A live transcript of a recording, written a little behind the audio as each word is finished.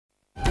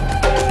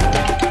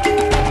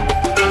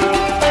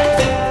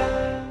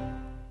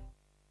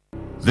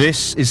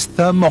This is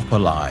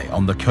Thermopylae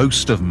on the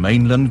coast of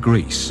mainland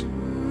Greece.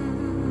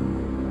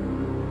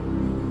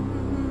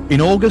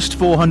 In August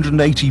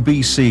 480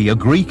 BC, a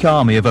Greek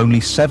army of only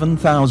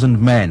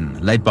 7,000 men,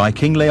 led by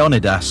King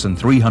Leonidas and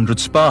 300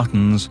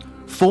 Spartans,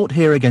 fought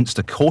here against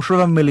a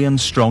 250,000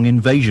 strong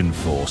invasion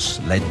force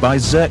led by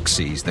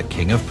Xerxes, the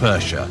king of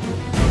Persia.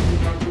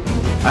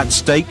 At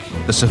stake,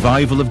 the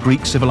survival of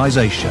Greek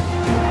civilization.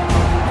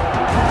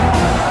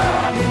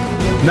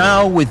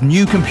 Now, with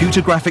new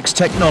computer graphics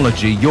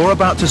technology, you're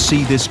about to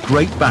see this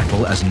great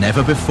battle as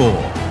never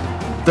before.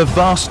 The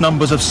vast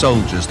numbers of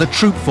soldiers, the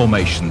troop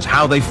formations,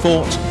 how they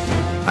fought,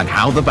 and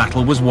how the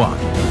battle was won.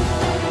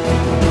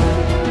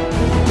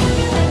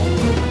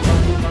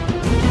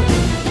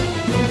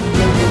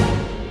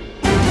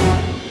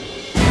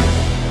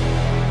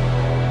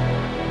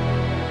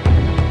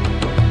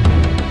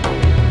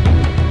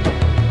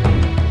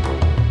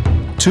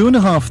 Two and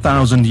a half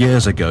thousand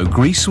years ago,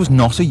 Greece was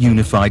not a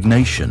unified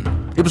nation.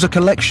 It was a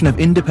collection of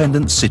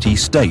independent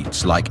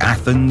city-states like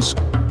Athens,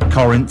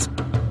 Corinth,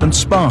 and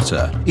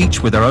Sparta,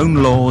 each with their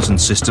own laws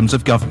and systems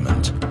of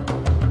government.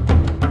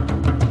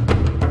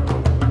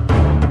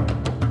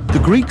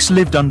 The Greeks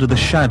lived under the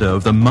shadow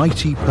of the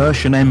mighty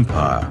Persian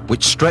Empire,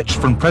 which stretched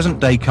from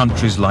present-day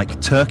countries like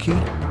Turkey,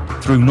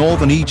 through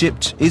northern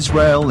Egypt,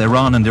 Israel,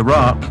 Iran and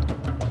Iraq,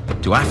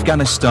 to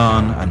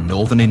Afghanistan and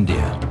northern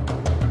India.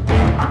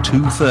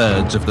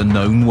 2/3 of the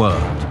known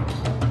world.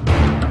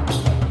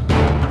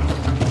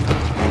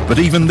 But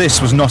even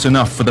this was not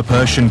enough for the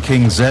Persian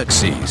king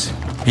Xerxes.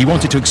 He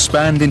wanted to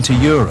expand into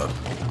Europe.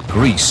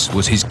 Greece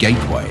was his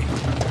gateway.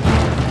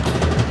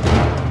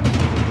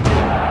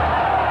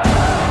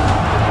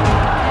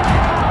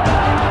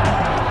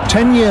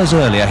 Ten years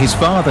earlier, his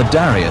father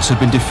Darius had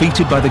been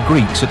defeated by the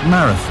Greeks at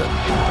Marathon.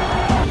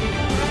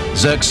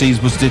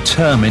 Xerxes was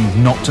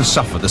determined not to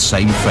suffer the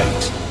same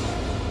fate.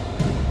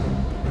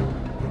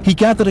 He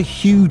gathered a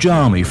huge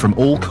army from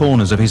all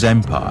corners of his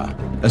empire.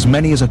 As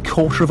many as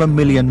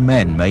 250,000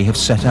 men may have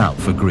set out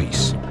for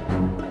Greece.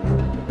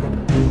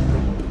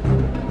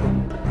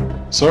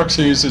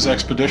 Xerxes'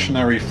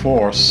 expeditionary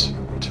force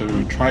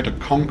to try to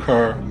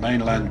conquer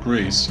mainland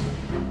Greece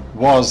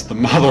was the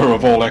mother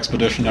of all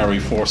expeditionary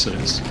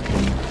forces.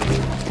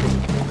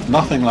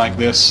 Nothing like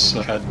this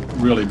had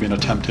really been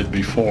attempted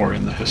before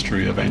in the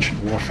history of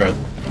ancient warfare.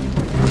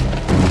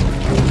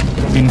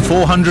 In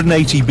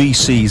 480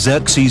 BC,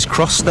 Xerxes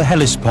crossed the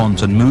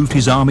Hellespont and moved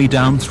his army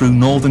down through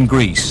northern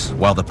Greece,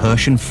 while the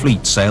Persian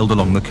fleet sailed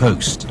along the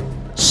coast.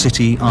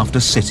 City after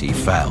city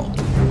fell.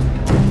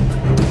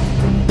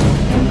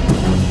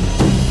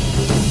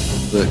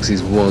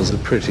 Xerxes was a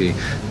pretty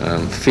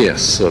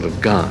fierce sort of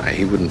guy.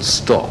 He wouldn't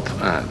stop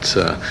at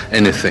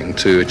anything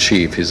to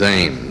achieve his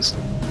aims.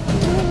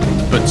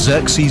 But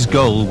Xerxes'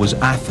 goal was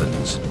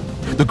Athens.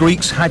 The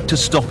Greeks had to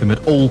stop him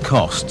at all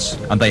costs,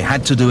 and they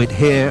had to do it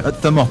here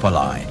at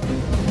Thermopylae.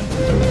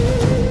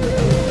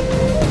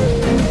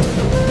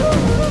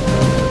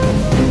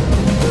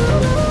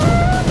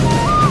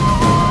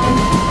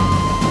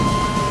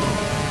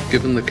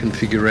 Given the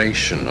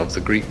configuration of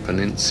the Greek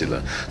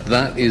peninsula,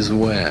 that is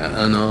where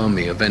an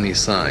army of any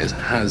size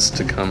has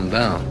to come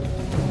down.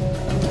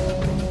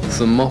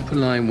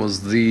 Thermopylae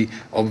was the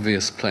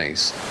obvious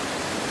place.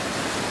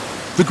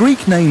 The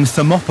Greek name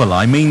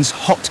Thermopylae means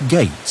hot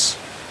gates.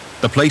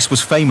 The place was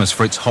famous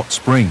for its hot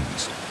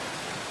springs.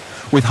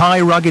 With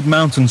high rugged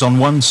mountains on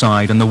one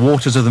side and the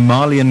waters of the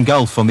Malian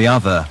Gulf on the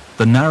other,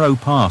 the narrow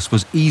pass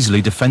was easily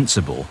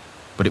defensible,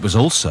 but it was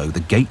also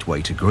the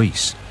gateway to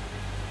Greece.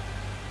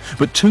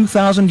 But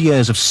 2,000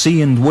 years of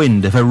sea and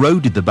wind have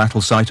eroded the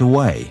battle site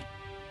away.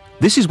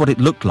 This is what it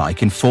looked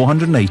like in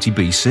 480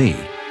 BC.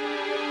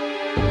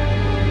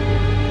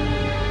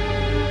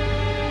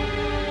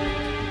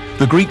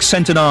 The Greeks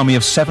sent an army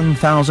of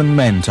 7,000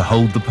 men to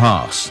hold the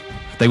pass.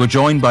 They were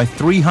joined by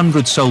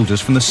 300 soldiers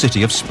from the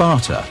city of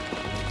Sparta.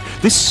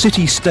 This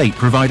city-state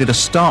provided a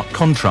stark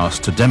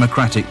contrast to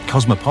democratic,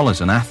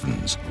 cosmopolitan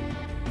Athens.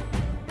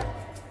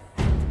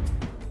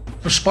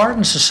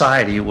 Spartan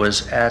society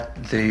was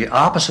at the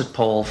opposite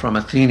pole from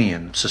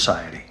Athenian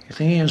society.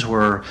 Athenians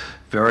were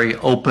very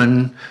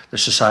open. The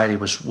society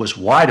was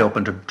wide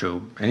open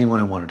to anyone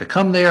who wanted to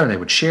come there, and they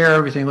would share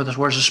everything with us,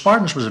 whereas the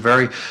Spartans was a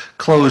very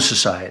closed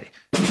society.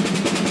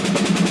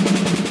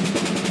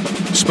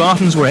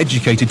 Spartans were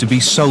educated to be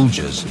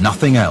soldiers,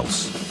 nothing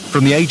else.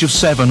 From the age of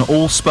 7,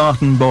 all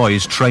Spartan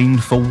boys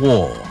trained for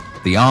war.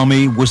 The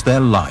army was their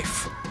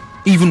life.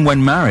 Even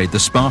when married, the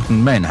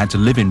Spartan men had to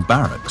live in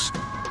barracks.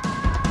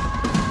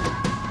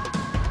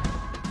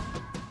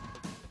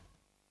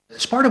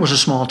 Sparta was a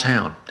small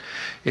town.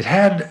 It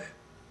had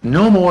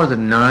no more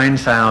than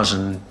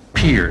 9,000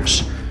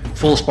 peers,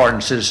 full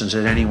Spartan citizens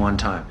at any one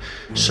time.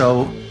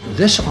 So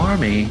this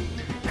army,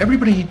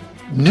 everybody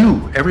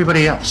knew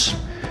everybody else.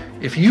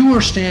 If you were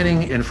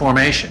standing in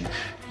formation,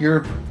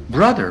 your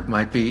brother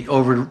might be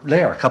over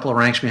there, a couple of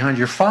ranks behind.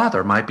 Your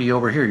father might be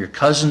over here. Your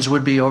cousins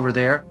would be over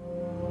there.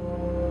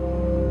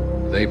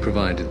 They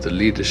provided the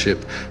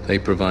leadership, they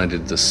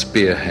provided the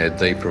spearhead,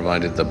 they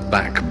provided the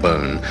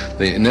backbone.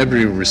 In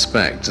every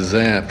respect,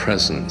 their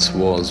presence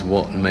was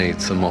what made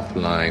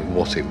Thermopylae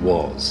what it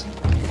was.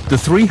 The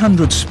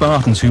 300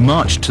 Spartans who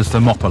marched to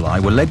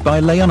Thermopylae were led by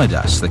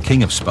Leonidas, the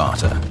king of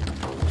Sparta.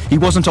 He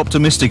wasn't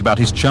optimistic about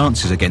his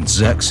chances against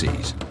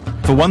Xerxes.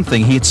 For one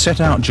thing, he had set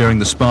out during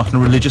the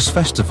Spartan religious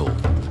festival.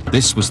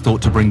 This was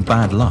thought to bring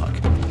bad luck.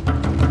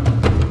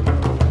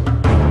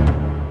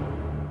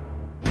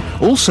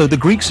 Also, the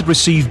Greeks had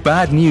received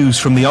bad news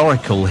from the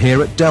oracle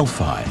here at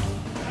Delphi.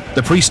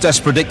 The priestess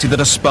predicted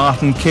that a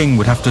Spartan king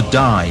would have to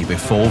die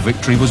before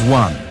victory was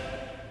won.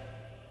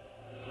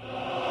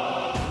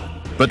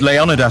 But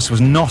Leonidas was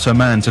not a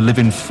man to live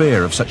in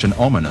fear of such an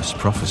ominous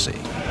prophecy.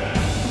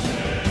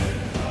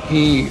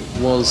 He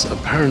was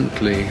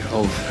apparently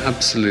of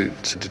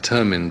absolute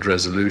determined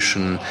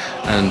resolution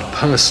and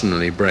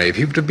personally brave.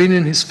 He would have been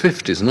in his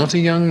 50s, not a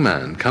young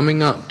man,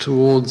 coming up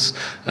towards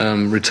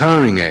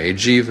retiring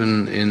age,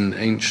 even in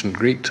ancient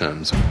Greek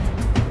terms.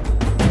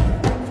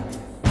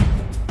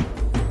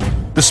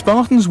 The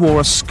Spartans wore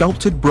a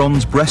sculpted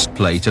bronze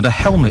breastplate and a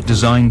helmet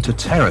designed to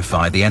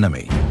terrify the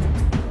enemy.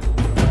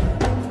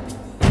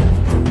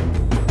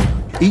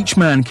 Each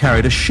man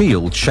carried a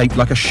shield shaped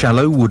like a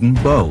shallow wooden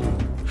bowl.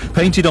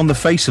 Painted on the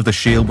face of the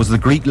shield was the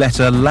Greek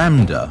letter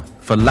lambda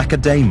for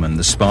Lacedaemon,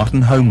 the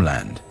Spartan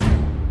homeland.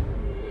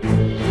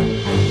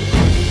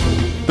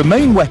 The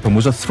main weapon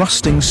was a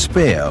thrusting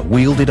spear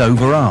wielded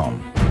overarm.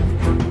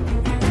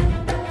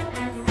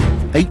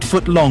 8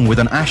 foot long with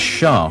an ash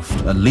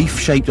shaft, a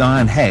leaf-shaped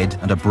iron head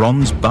and a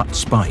bronze butt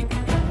spike.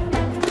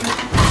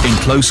 In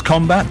close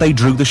combat they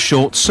drew the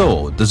short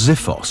sword, the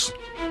xiphos.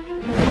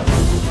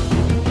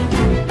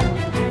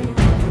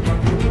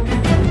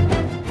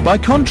 By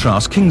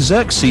contrast, King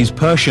Xerxes'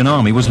 Persian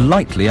army was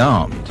lightly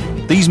armed.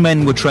 These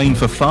men were trained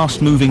for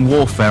fast-moving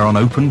warfare on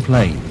open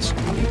plains.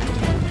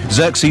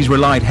 Xerxes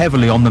relied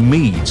heavily on the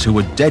Medes, who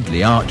were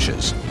deadly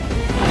archers.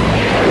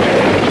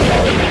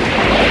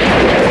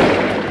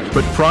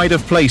 But pride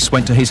of place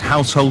went to his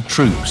household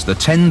troops, the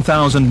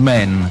 10,000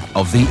 men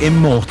of the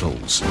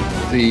Immortals.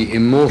 The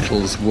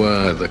Immortals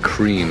were the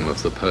cream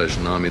of the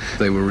Persian army.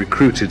 They were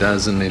recruited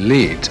as an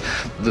elite.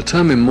 The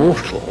term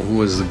immortal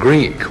was the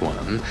Greek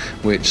one,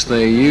 which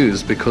they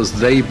used because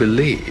they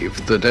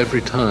believed that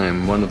every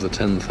time one of the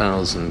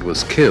 10,000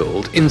 was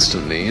killed,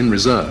 instantly in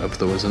reserve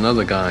there was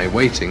another guy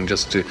waiting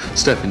just to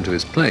step into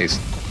his place.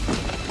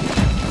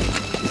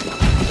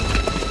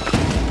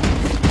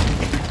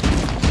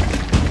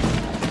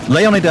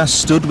 Leonidas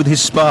stood with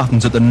his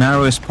Spartans at the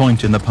narrowest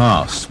point in the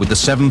pass, with the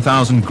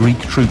 7,000 Greek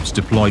troops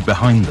deployed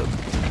behind them.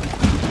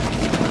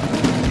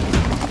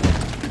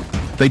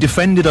 They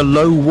defended a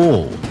low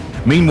wall.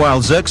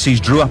 Meanwhile, Xerxes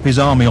drew up his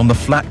army on the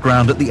flat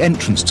ground at the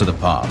entrance to the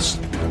pass.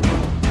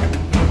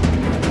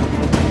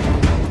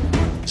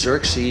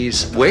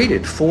 Xerxes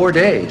waited 4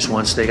 days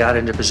once they got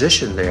into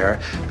position there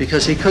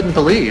because he couldn't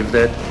believe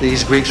that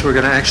these Greeks were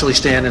going to actually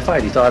stand and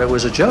fight. He thought it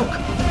was a joke.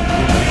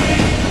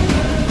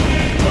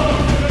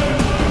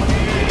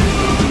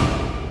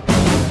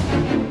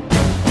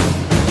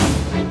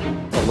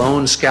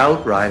 Lone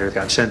scout rider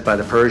got sent by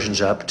the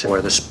Persians up to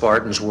where the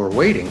Spartans were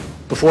waiting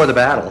before the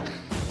battle.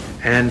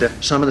 And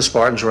some of the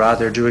Spartans were out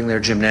there doing their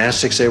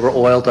gymnastics. They were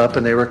oiled up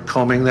and they were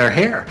combing their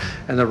hair.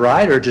 And the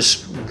rider it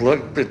just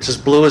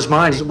blew his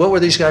mind. He said, what were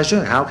these guys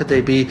doing? How could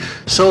they be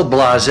so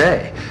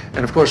blasé?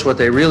 And of course what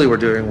they really were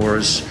doing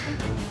was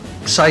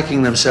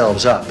psyching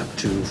themselves up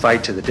to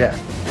fight to the death.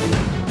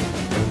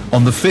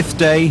 On the 5th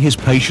day, his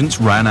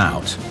patience ran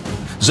out.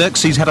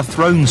 Xerxes had a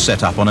throne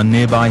set up on a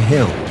nearby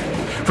hill.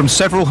 From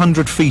several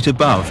hundred feet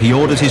above, he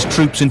ordered his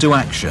troops into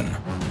action.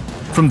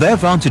 From their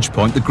vantage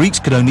point, the Greeks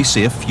could only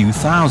see a few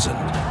thousand.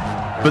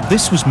 But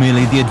this was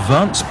merely the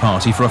advance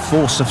party for a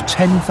force of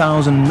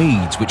 10,000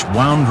 Medes which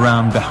wound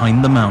round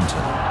behind the mountain.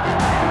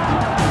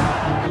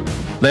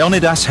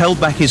 Leonidas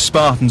held back his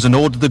Spartans and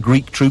ordered the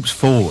Greek troops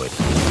forward.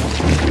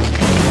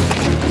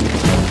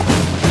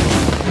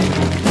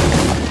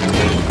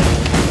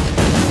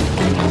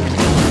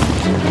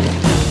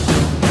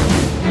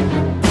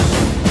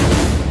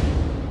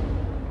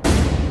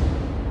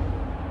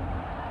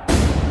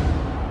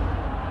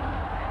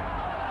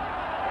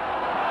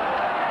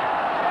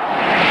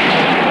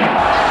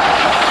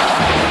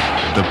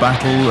 The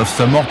Battle of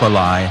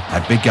Thermopylae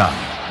had begun.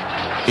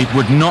 It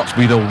would not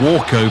be the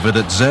walkover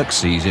that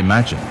Xerxes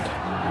imagined.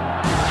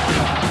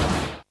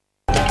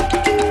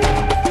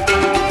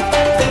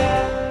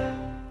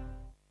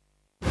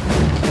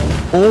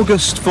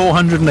 August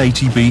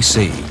 480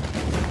 BC.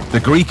 The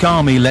Greek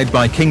army led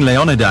by King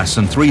Leonidas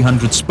and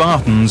 300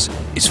 Spartans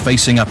is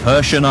facing a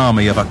Persian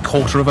army of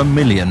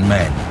 250,000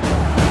 men.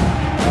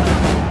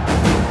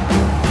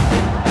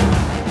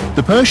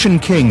 The Persian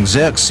king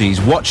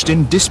Xerxes watched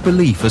in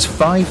disbelief as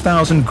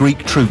 5,000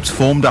 Greek troops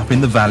formed up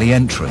in the valley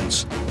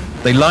entrance.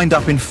 They lined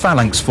up in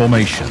phalanx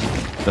formation.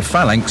 The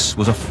phalanx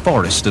was a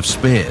forest of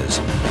spears.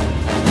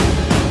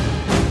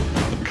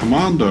 The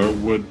commander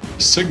would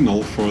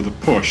signal for the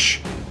push,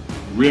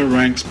 rear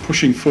ranks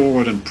pushing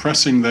forward and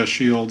pressing their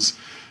shields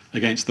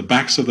against the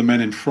backs of the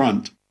men in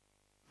front,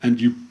 and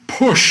you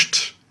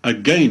pushed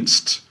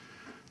against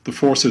the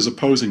forces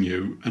opposing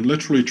you and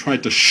literally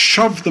tried to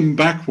shove them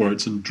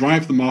backwards and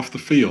drive them off the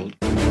field.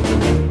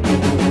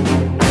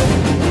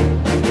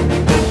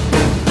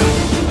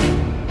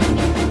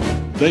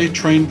 They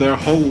trained their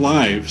whole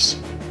lives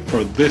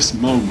for this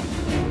moment.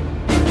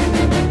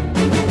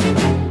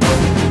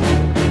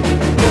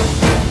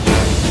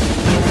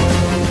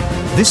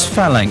 This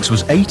phalanx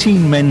was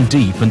 18 men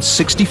deep and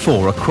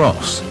 64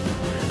 across.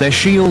 Their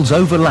shields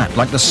overlapped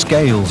like the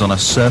scales on a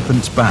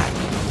serpent's back,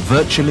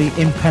 virtually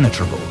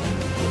impenetrable.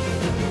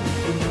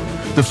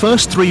 The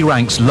first three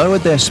ranks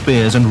lowered their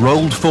spears and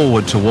rolled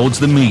forward towards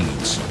the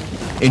Medes.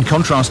 In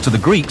contrast to the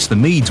Greeks, the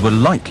Medes were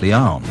lightly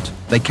armed.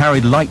 They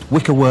carried light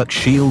wickerwork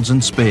shields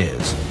and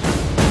spears.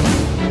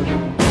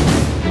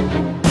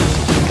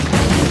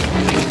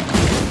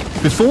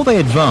 Before they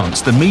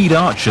advanced, the Mede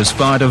archers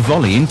fired a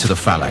volley into the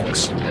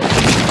phalanx.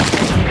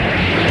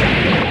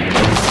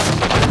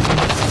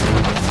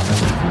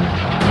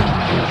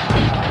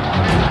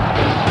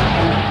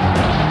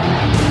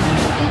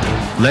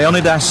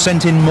 Leonidas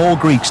sent in more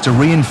Greeks to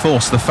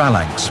reinforce the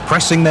phalanx,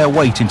 pressing their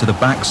weight into the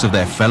backs of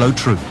their fellow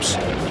troops.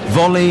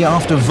 Volley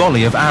after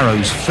volley of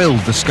arrows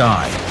filled the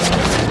sky.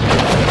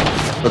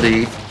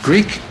 The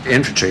Greek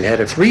infantry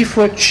had a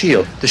 3-foot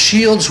shield. The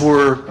shields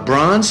were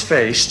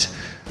bronze-faced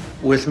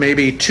with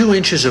maybe 2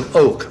 inches of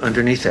oak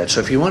underneath that. So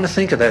if you want to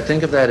think of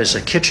that as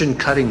a kitchen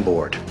cutting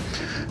board.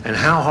 And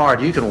how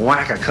hard you can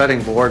whack a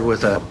cutting board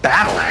with a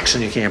battle axe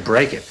and you can't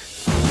break it.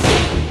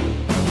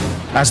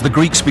 As the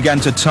Greeks began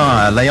to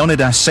tire,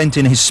 Leonidas sent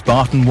in his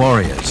Spartan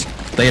warriors.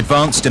 They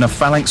advanced in a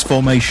phalanx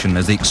formation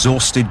as the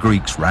exhausted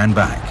Greeks ran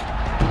back.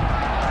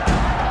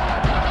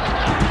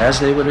 As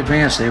they would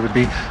advance, they would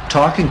be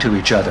talking to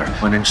each other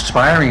and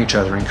inspiring each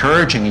other,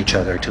 encouraging each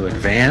other to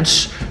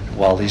advance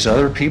while these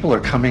other people are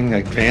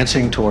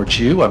advancing towards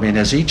you. I mean,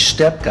 as each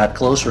step got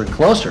closer and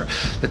closer,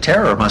 the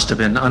terror must have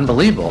been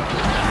unbelievable.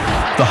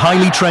 The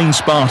highly trained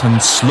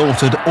Spartans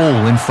slaughtered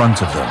all in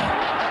front of them.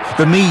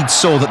 The Medes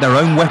saw that their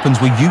own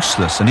weapons were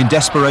useless and in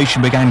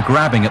desperation began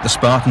grabbing at the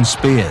Spartan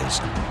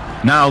spears.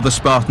 Now the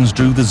Spartans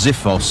drew the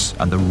xiphos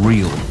and the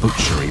real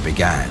butchery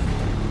began.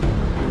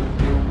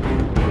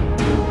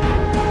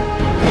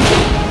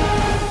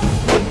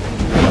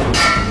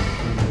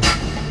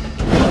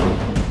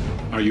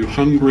 Are you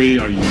hungry?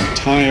 Are you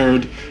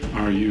tired?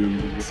 Are you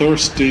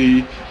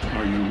thirsty?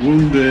 Are you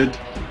wounded?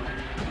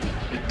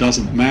 It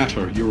doesn't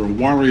matter. You're a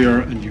warrior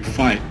and you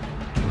fight.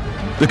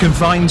 The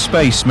confined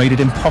space made it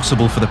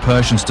impossible for the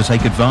Persians to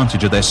take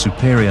advantage of their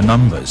superior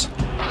numbers.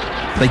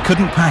 They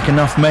couldn't pack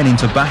enough men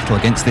into battle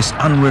against this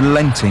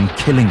unrelenting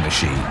killing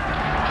machine.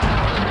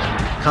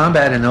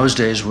 Combat in those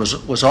days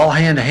was all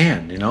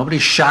hand-to-hand. Nobody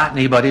shot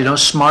anybody, no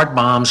smart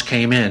bombs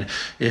came in.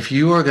 If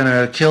you were going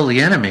to kill the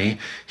enemy,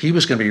 he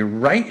was going to be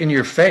right in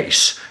your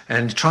face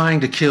and trying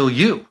to kill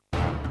you.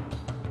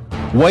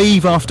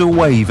 Wave after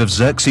wave of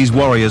Xerxes'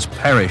 warriors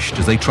perished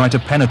as they tried to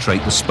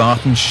penetrate the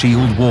Spartan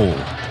shield wall.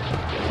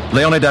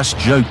 Leonidas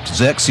joked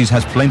Xerxes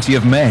has plenty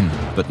of men,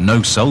 but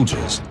no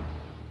soldiers.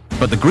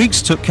 But the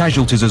Greeks took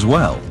casualties as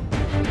well.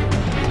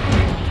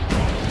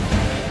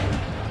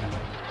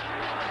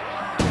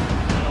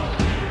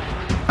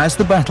 As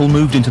the battle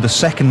moved into the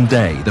second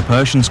day, the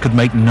Persians could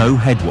make no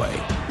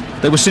headway.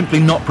 They were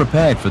simply not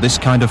prepared for this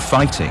kind of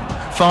fighting,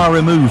 far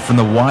removed from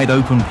the wide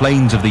open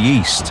plains of the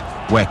east,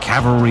 where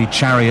cavalry,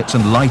 chariots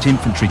and light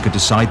infantry could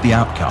decide the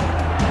outcome.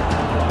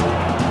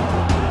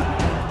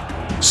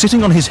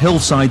 Sitting on his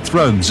hillside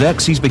throne,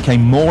 Xerxes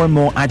became more and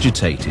more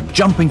agitated,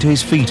 jumping to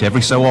his feet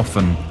every so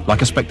often,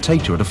 like a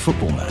spectator at a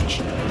football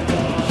match.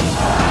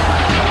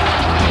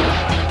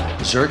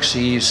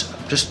 Xerxes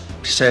just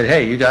said,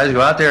 hey, you guys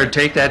go out there and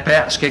take that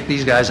pass, kick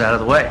these guys out of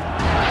the way.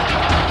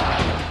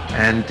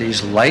 And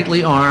these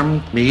lightly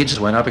armed Medes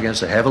went up against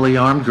the heavily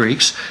armed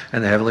Greeks,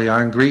 and the heavily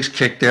armed Greeks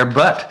kicked their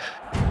butt.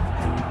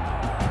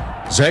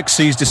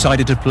 Xerxes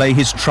decided to play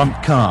his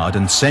trump card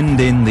and send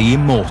in the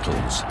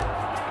immortals.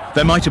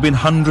 There might have been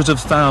hundreds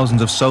of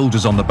thousands of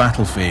soldiers on the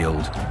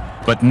battlefield,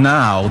 but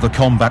now the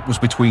combat was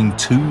between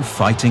two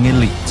fighting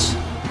elites.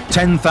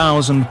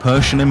 10,000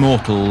 Persian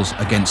immortals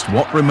against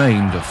what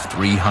remained of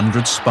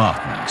 300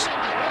 Spartans.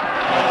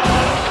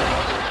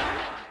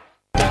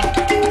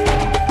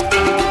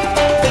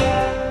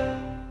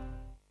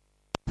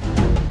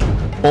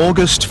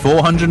 August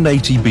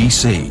 480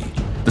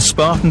 BC. The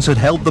Spartans had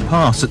held the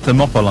pass at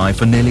Thermopylae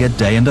for nearly a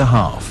day and a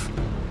half.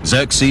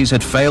 Xerxes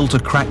had failed to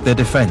crack their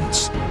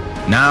defense.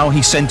 Now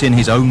he sent in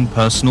his own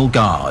personal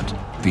guard,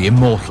 the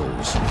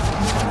Immortals.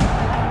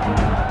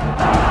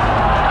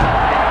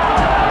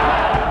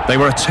 They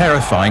were a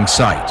terrifying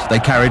sight. They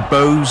carried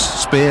bows,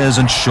 spears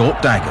and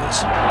short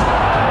daggers.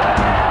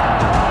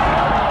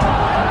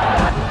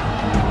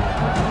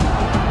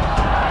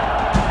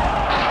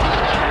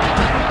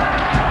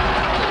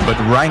 But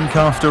rank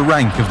after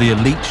rank of the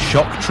elite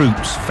shock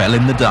troops fell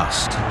in the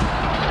dust.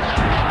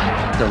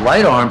 The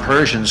light-armed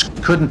Persians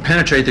couldn't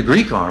penetrate the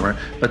Greek armor,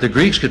 but the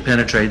Greeks could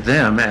penetrate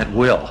them at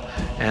will.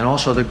 And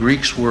also the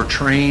Greeks were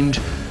trained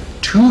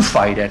to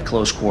fight at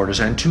close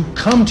quarters and to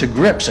come to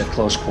grips at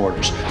close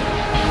quarters.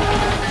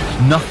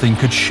 Nothing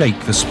could shake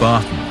the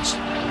Spartans.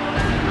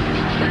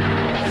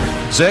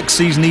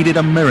 Xerxes needed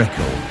a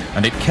miracle,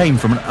 and it came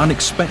from an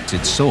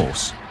unexpected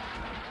source.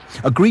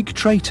 A Greek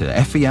traitor,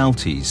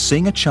 Ephialtes,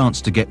 seeing a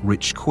chance to get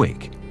rich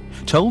quick,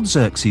 told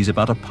Xerxes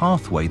about a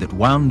pathway that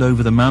wound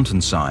over the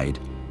mountainside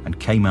and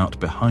came out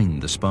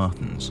behind the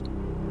Spartans.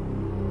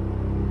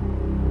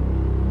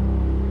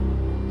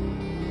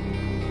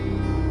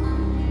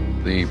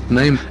 The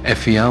name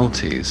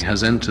Ephialtes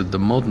has entered the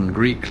modern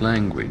Greek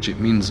language. It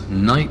means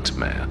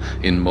nightmare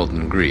in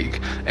modern Greek.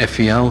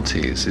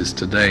 Ephialtes is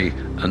today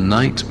a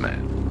nightmare.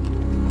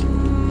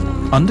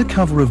 Under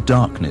cover of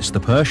darkness, the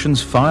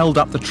Persians filed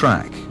up the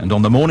track and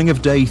on the morning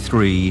of day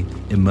 3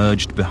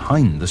 emerged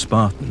behind the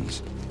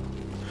Spartans.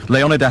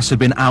 Leonidas had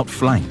been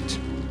outflanked.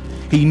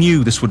 He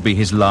knew this would be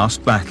his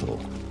last battle.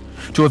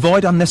 To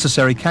avoid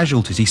unnecessary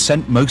casualties, he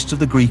sent most of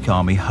the Greek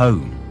army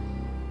home.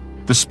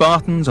 The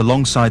Spartans,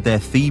 alongside their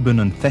Theban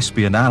and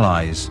Thespian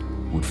allies,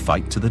 would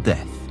fight to the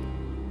death.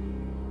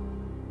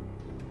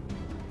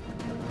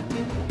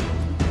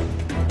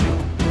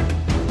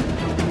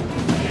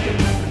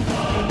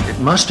 It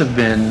must have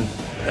been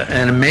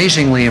an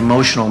amazingly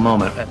emotional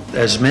moment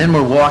as men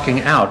were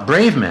walking out,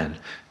 brave men,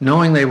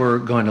 knowing they were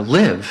going to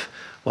live,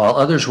 while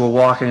others were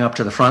walking up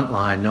to the front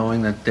line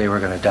knowing that they were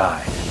going to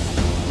die.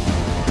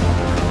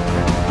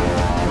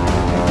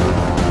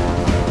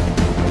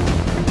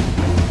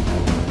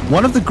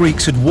 One of the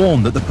Greeks had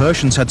warned that the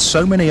Persians had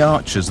so many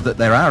archers that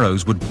their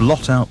arrows would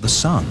blot out the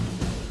sun.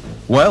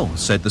 Well,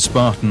 said the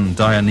Spartan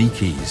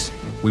Dionysius,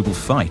 we will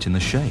fight in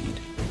the shade.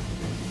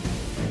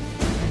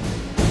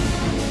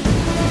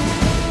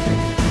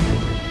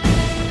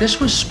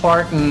 This was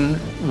Spartan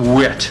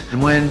wit.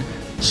 And when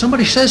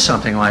somebody says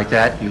something like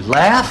that, you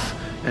laugh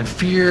and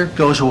fear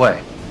goes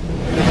away.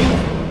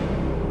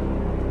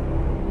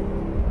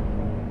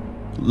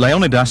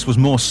 Leonidas was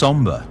more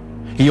somber.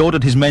 He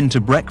ordered his men to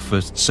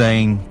breakfast,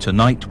 saying,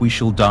 "Tonight we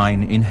shall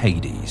dine in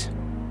Hades."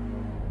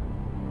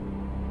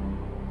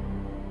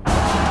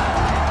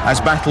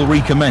 As battle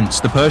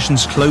recommenced, the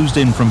Persians closed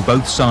in from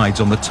both sides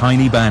on the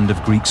tiny band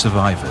of Greek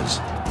survivors.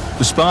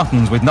 The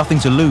Spartans, with nothing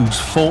to lose,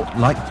 fought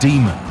like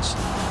demons.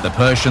 The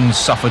Persians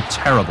suffered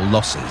terrible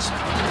losses.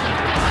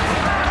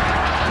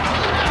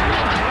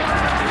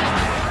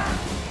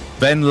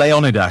 Then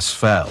Leonidas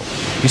fell.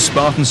 His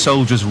Spartan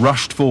soldiers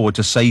rushed forward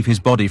to save his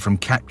body from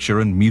capture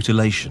and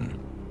mutilation.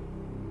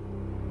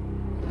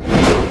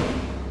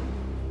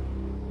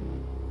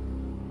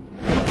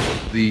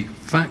 The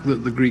fact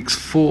that the Greeks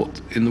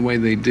fought in the way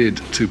they did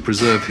to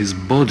preserve his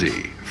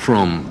body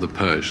from the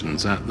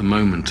Persians at the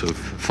moment of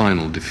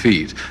final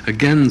defeat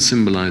again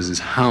symbolizes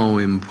how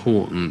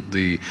important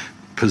the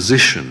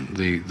position,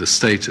 the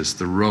status,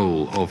 the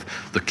role of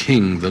the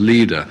king, the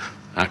leader,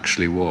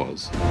 actually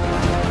was.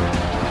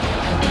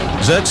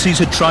 Xerxes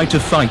had tried to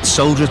fight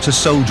soldier to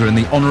soldier in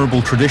the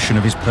honorable tradition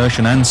of his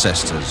Persian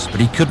ancestors,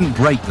 but he couldn't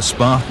break the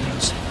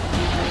Spartans.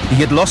 He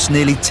had lost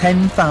nearly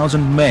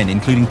 10,000 men,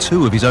 including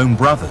 2 of his own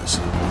brothers.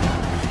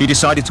 He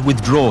decided to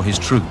withdraw his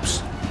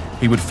troops.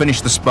 He would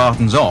finish the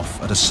Spartans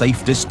off at a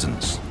safe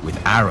distance with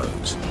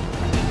arrows.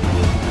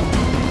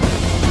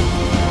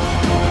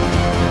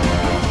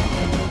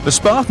 The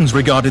Spartans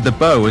regarded the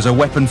bow as a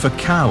weapon for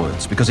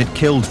cowards because it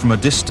killed from a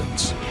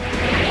distance.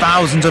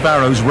 Thousands of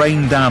arrows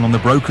rained down on the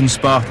broken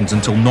Spartans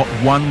until not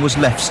one was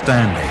left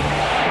standing.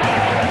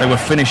 They were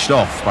finished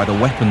off by the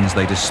weapons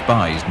they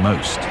despised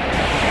most.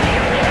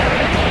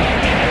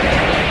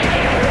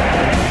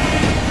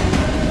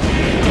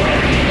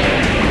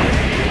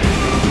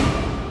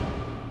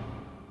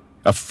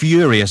 A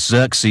furious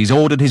Xerxes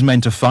ordered his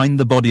men to find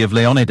the body of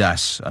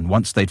Leonidas, and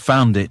once they'd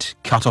found it,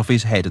 cut off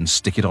his head and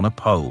stick it on a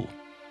pole.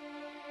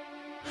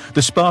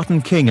 The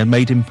Spartan king had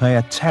made him pay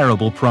a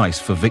terrible price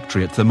for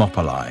victory at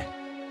Thermopylae.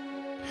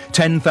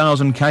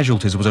 10,000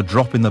 casualties was a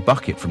drop in the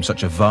bucket from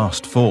such a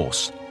vast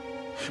force.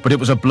 But it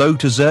was a blow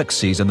to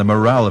Xerxes and the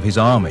morale of his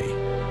army.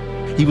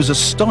 He was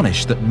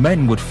astonished that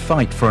men would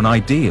fight for an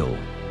ideal,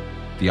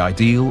 the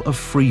ideal of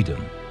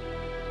freedom.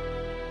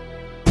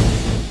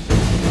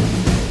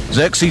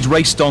 Xerxes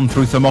raced on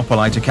through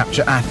Thermopylae to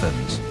capture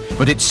Athens,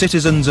 but its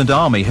citizens and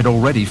army had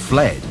already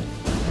fled.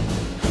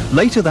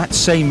 Later that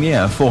same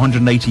year,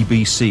 480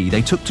 BC,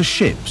 they took to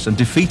ships and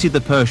defeated the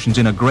Persians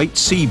in a great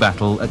sea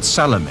battle at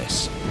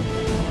Salamis.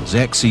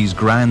 Xerxes'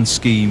 grand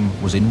scheme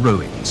was in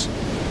ruins.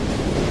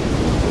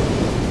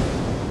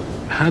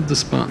 Had the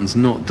Spartans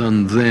not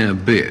done their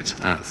bit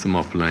at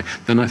Thermopylae,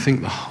 then I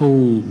think the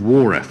whole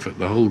war effort,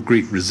 the whole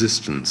Greek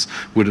resistance,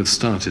 would have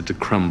started to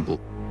crumble.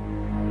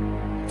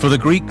 For the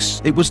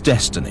Greeks, it was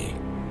destiny.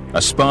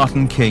 A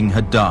Spartan king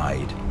had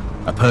died.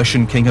 A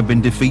Persian king had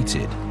been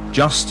defeated,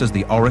 just as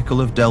the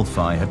Oracle of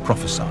Delphi had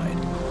prophesied.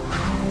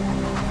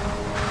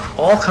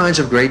 All kinds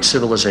of great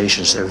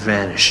civilizations have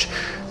vanished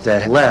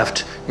that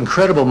left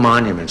incredible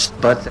monuments,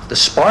 but the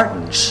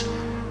Spartans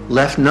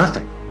left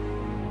nothing.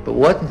 But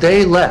what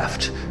they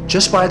left,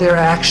 just by their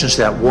actions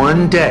that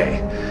one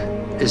day,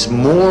 is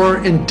more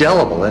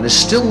indelible and is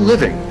still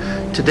living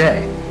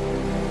today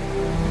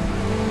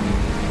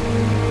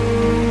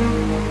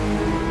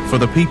For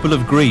the people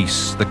of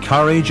Greece, the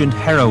courage and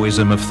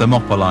heroism of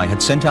Thermopylae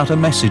had sent out a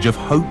message of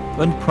hope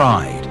and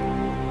pride.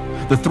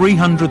 The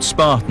 300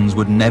 Spartans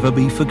would never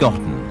be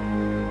forgotten.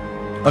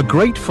 A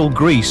grateful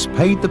Greece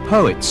paid the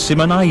poet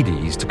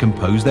Simonides to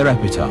compose their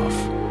epitaph.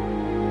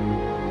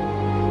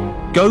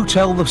 Go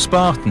tell the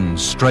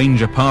Spartans,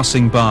 stranger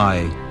passing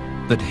by,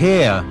 that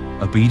here,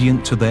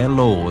 obedient to their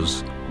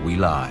laws, we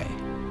lie.